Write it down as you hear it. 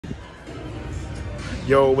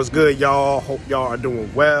Yo, what's good, y'all? Hope y'all are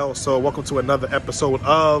doing well. So welcome to another episode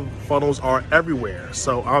of Funnels Are Everywhere.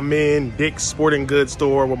 So I'm in Dick's Sporting Goods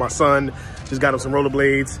store with my son. Just got him some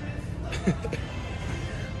rollerblades.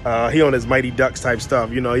 He on his Mighty Ducks type stuff.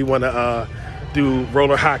 You know, he want to do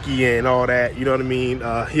roller hockey and all that. You know what I mean?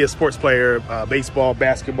 He a sports player, baseball,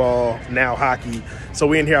 basketball, now hockey. So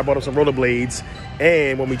we in here, I bought him some rollerblades.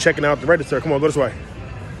 And when we checking out the register, come on, go this way.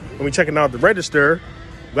 When we checking out the register,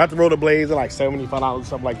 we got the rollerblades at like $75,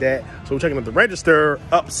 something like that. So we're checking out the register,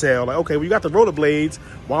 upsell. Like, okay, well, you got the rollerblades.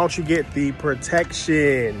 Why don't you get the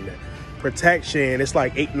protection? Protection, it's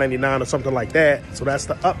like $8.99 or something like that. So that's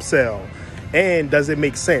the upsell. And does it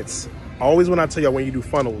make sense? Always when I tell y'all when you do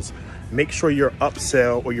funnels, make sure your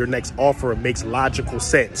upsell or your next offer makes logical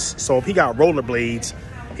sense. So if he got rollerblades,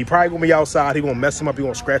 he probably gonna be outside. He gonna mess him up. He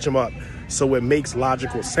gonna scratch him up. So it makes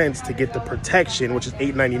logical sense to get the protection, which is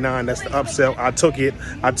 $8.99. That's the upsell. I took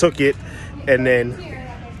it, and then.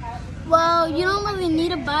 Well, you don't really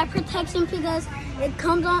need to buy protection because it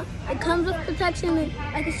comes with protection. And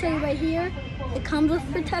I can show you right here. It comes with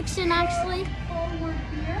protection actually.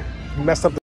 You messed up.